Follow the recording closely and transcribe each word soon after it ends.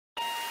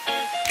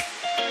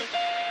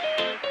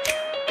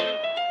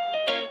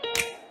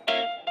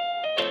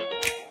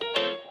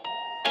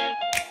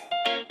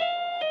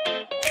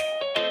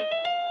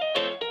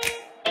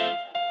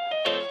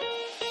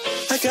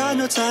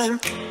no time,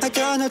 I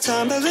got no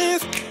time to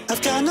live.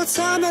 I've got no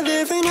time to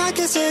live and I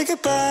can say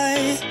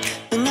goodbye.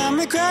 And I'm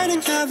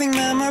regretting having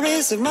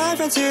memories of my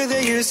friends who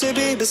they used to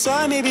be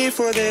beside me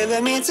before they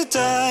led me to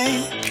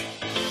die.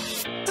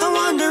 I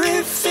wonder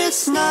if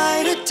it's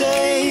night or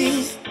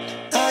day.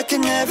 I can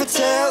never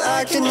tell,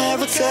 I can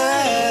never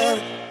tell.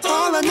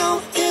 All I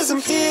know is I'm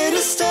here to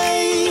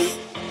stay.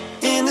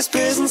 In this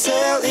prison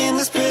cell, in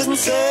this prison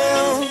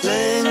cell.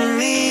 Lend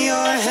me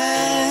your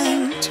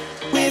hand.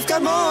 We've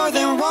got more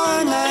than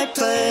one night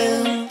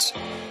planned.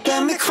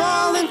 Let me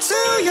crawl into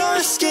your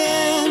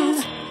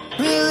skin.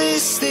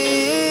 Release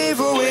the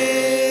evil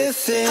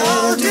within.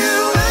 I'll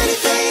do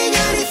anything,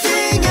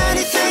 anything,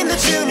 anything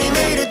that you need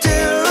me to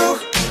do.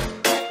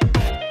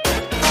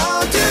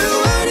 I'll do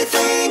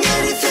anything,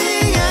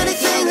 anything,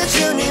 anything that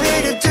you need me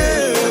to do.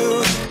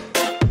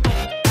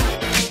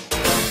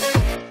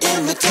 In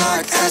the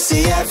dark I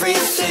see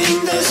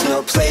everything. There's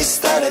no place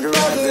that I'd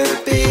rather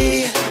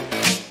be.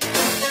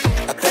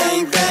 A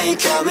bang bang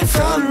coming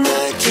from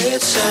the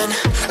kitchen.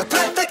 I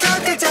put the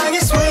cocky down,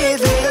 you sweet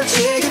little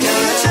chicken. Give me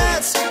a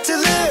chance to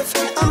live,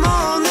 I'm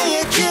only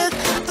a kid.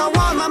 I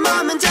want my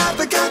mom and dad,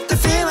 but got the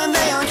feeling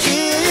they aren't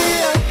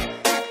here.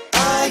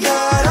 I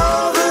got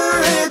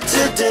over it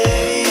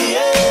today.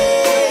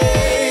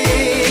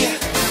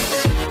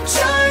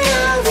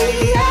 Giant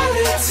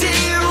reality,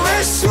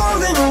 we're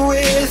swollen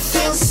with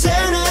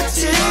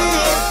insanity.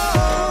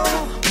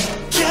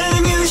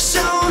 Can you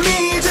show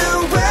me the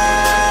way?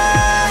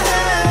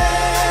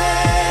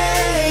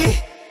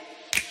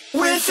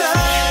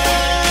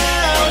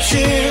 Without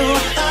you,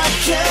 I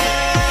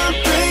can't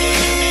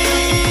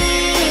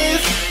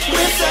breathe.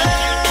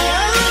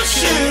 Without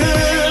you,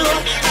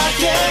 I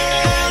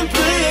can't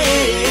breathe.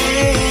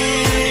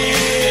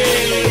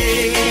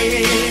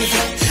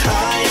 I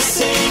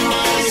sing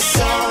my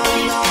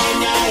song all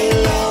night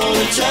long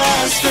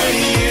just for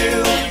you.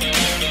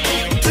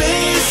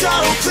 Please,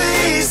 oh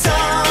please,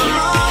 I'm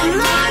on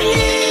my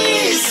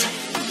knees.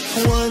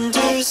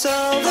 Wonders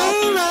all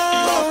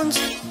around,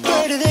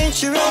 brighter than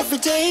your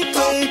everyday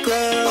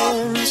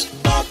playground.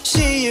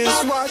 She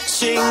is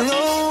watching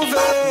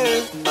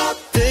over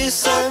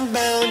this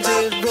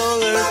unbounded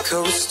roller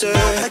coaster.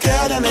 I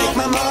gotta make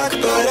my mark,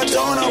 but I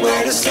don't know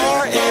where to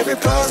start. Every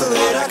puzzle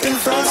that I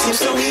confront seems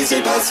so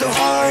easy but so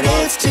hard.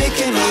 It's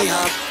taking me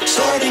up,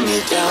 shutting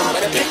me down,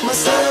 but I pick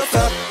myself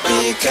up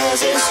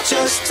because it's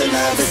just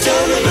another day.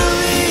 Time to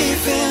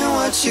believe in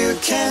what you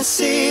can't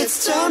see.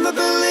 It's time to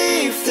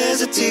believe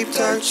there's a deep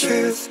dark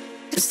truth.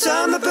 It's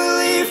time to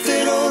believe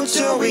that old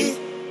Joey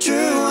drew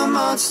a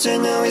monster,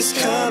 now he's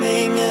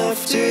coming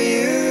after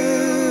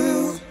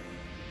you.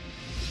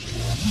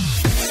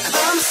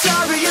 I'm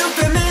sorry you've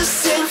been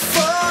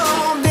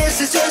misinformed. This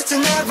is just a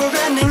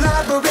never-ending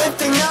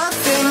labyrinth and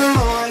nothing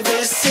more.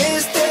 This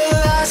is the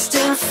last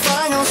and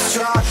final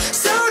straw,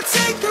 so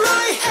take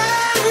my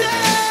hand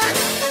now.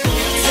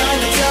 Time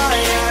to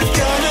die, I've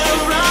gone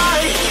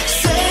awry.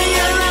 Say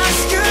your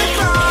last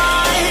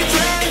goodbye.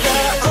 Play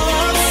that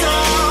old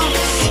song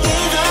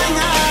in the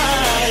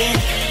night.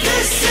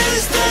 This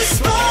is the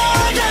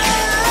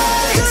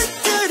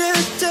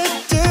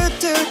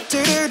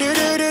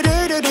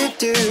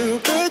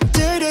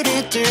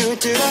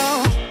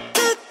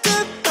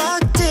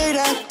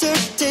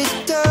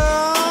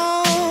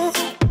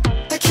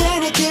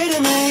Can you get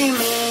an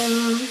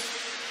amen?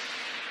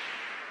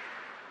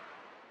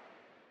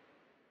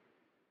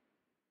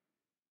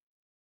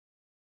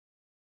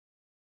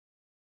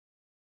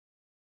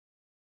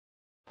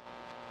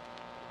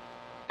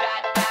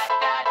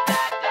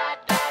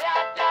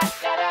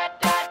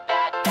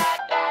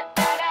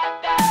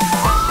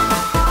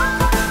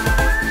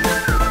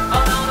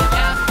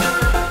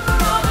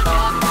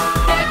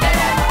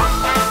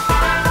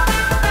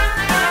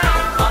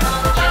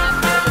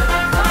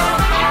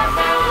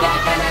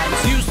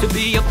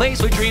 Place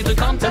where dreams would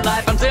come to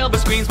life on silver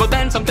screens, but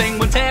then something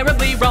went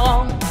terribly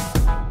wrong.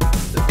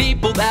 The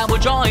people that were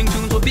drawing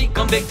tunes would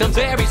become victims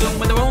very soon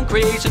when their own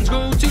creations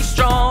grew too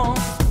strong.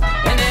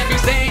 And every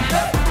stain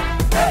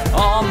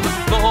on the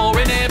floor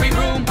in every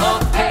room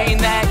of pain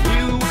that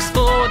you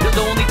explore, there's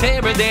only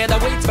terror there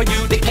that waits for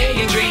you.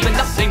 Decaying dreams and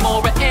nothing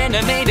more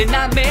animated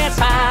nightmares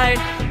hide,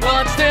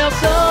 but still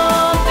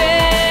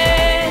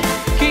something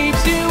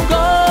keeps you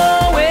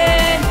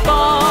going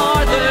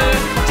farther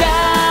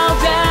down,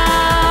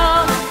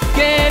 down.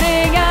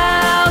 Getting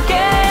out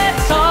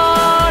gets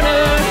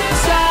harder.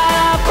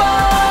 Stop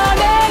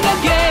running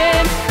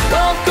again.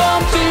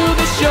 Welcome to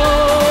the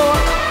show.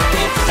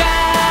 It's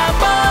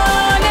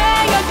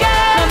happening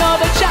again.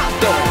 Another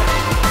chapter.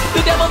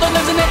 The devil that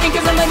lives in the ink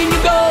isn't letting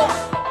you go.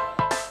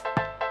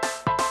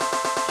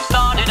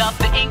 Started up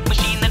the ink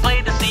machine and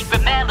played the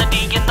secret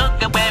melody, and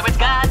look at where it's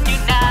gotten you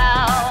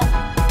now.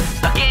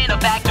 Stuck in a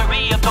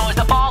factory of toys,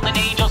 the fallen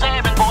angels,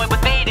 errand boy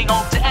with fading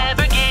hope to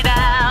ever get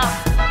out.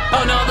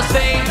 Another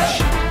stage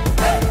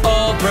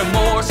of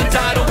remorse and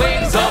tidal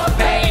waves of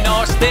pain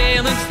are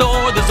still in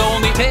store. There's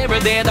only terror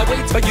there that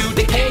waits for you.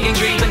 Decaying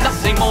dreams and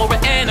nothing more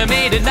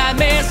animated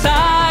nightmare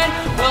side,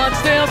 but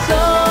still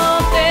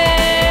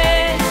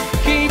something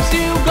keeps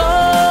you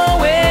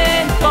going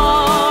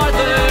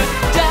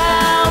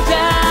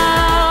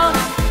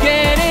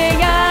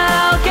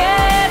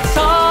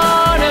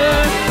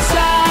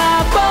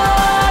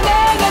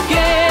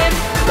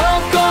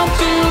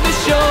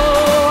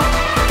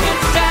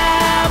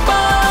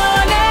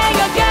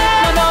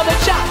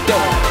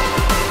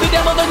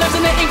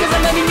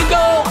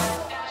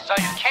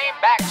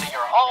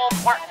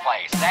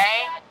workplace,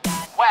 eh?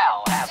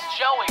 Well, as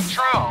Joey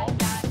True,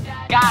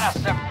 got a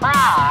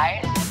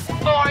surprise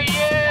for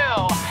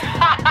you!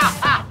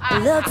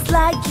 Looks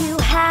like you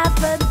have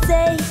a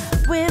date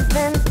with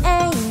an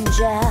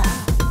angel.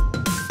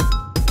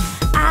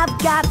 I've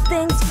got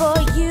things for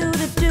you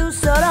to do,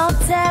 so don't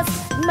test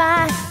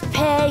my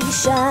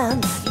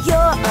patience. You're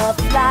a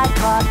fly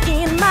caught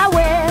in my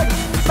web.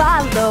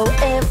 Follow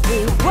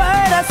every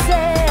word I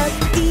said.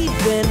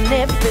 Even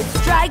if it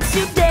strikes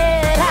you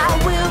dead, I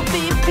will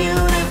be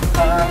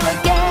beautiful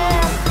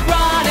again.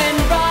 Run and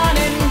run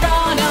and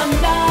run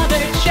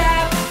another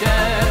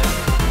chapter.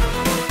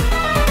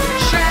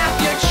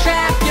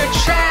 You're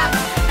trapped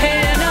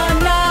in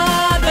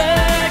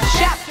another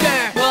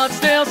chapter. But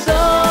still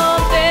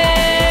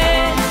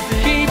something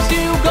keeps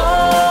you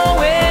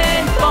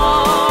going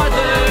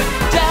farther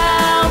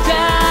down,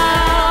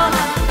 down.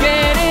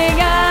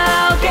 Getting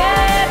out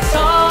gets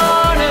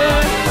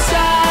harder.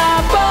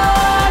 Stop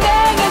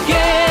running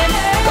again.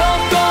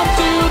 Welcome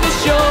to the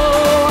show.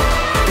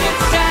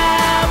 It's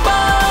time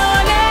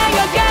running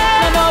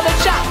again. Another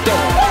chapter.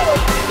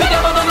 The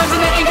devil that lives in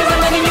the ink isn't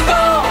letting you go.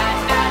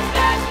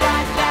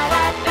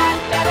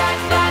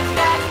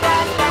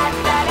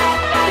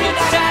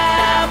 It's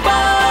time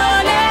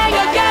running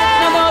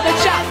again. Another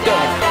chapter.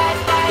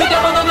 The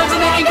devil that lives in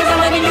the ink isn't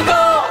letting you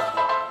go.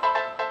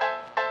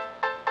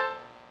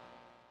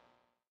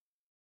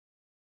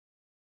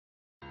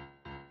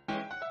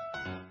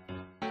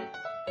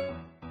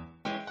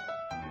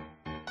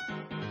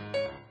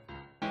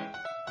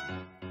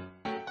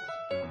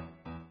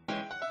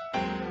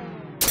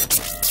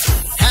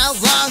 How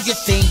long you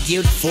think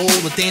you'd fool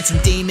a dancing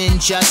demon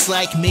just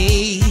like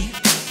me?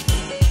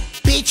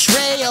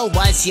 Betrayal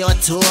was your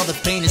tool, the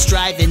pain is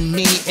driving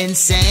me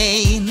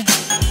insane.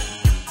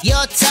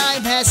 Your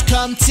time has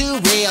come to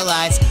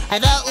realize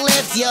I've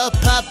outlived your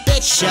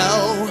puppet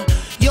show.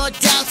 Your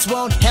doubts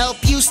won't help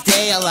you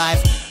stay alive.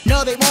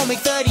 No, they won't make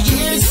 30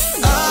 years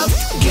of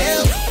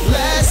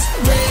guiltless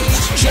rage.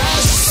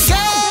 Just go!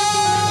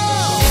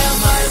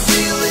 Am I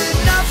real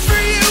enough for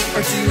you?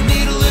 Or do you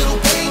need a little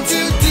pain to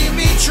deem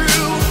me true?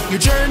 Your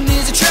journey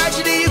is a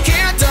tragedy, you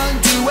can't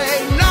undo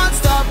it.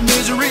 Non-stop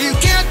misery, you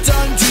can't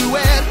undo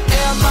it.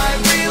 Am I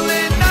real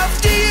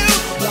enough to you?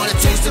 Want a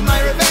taste of my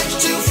revenge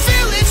to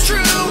feel it's true?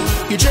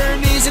 Your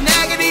journey's an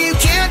agony, you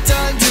can't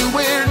undo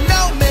it.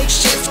 No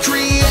makeshift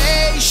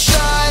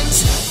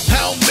creations.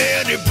 How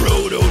many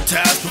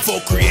prototypes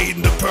before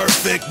creating the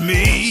perfect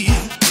me?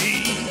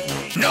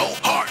 No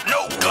art,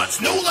 no guts,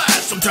 no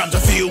lies. Sometimes I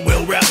feel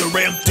well rather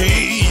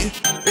empty.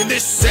 In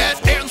this sad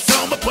and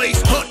summer place,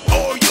 hunt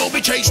or you'll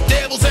be chased.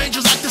 Devils,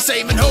 angels, like the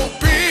same, and hope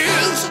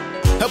is.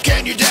 How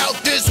can you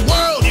doubt this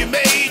world you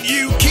made?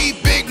 You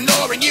keep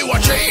ignoring, you are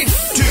chained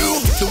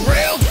to the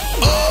realm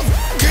of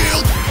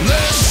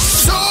guiltless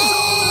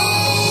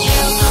soul.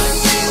 Am I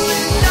real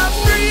enough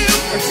for you?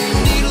 Or do you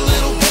need a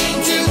little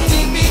pain to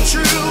deem me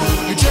true?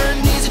 Your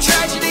journey's a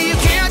tragedy, you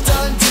can't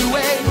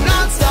undo it.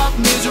 Non-stop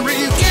misery,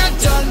 you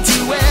can't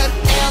undo it.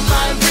 Am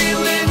I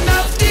real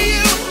enough to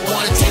you?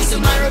 Want a taste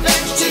of my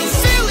revenge to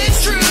feel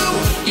it's true?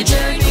 Your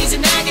journey's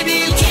an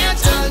agony, you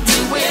can't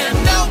undo it.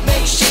 No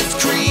makeshift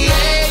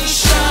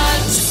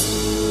creations.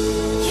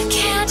 You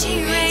can't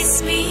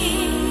erase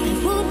me. I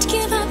won't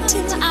give up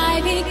till I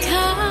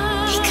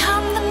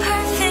become the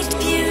perfect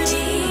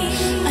beauty.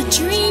 A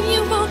dream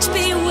you won't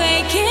be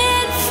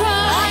waking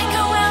from. Like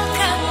a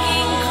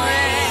welcoming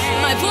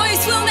grace. My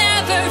voice will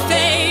never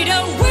fade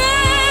away.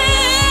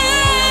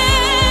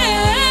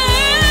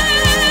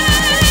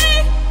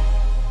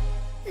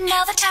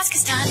 Now the task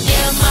is done.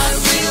 Am I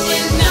real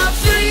enough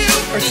for you?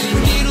 Or do you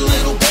need a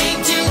little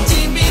pain to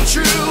deem me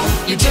true?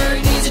 Your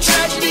journey's a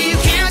tragedy, you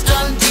can't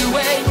undo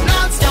it.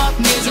 Non-stop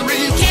misery,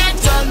 you can't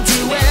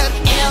undo it.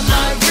 Am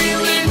I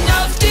real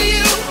enough to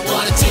you?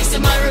 Want a taste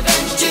of my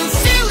revenge to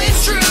feel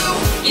it's true?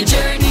 Your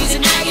journey's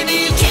an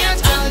agony, you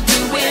can't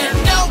undo it.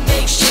 No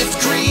makeshift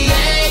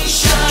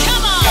creation.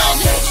 Come on! No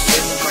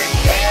makeshift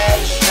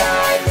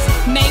creation.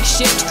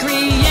 Makeshift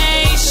creation.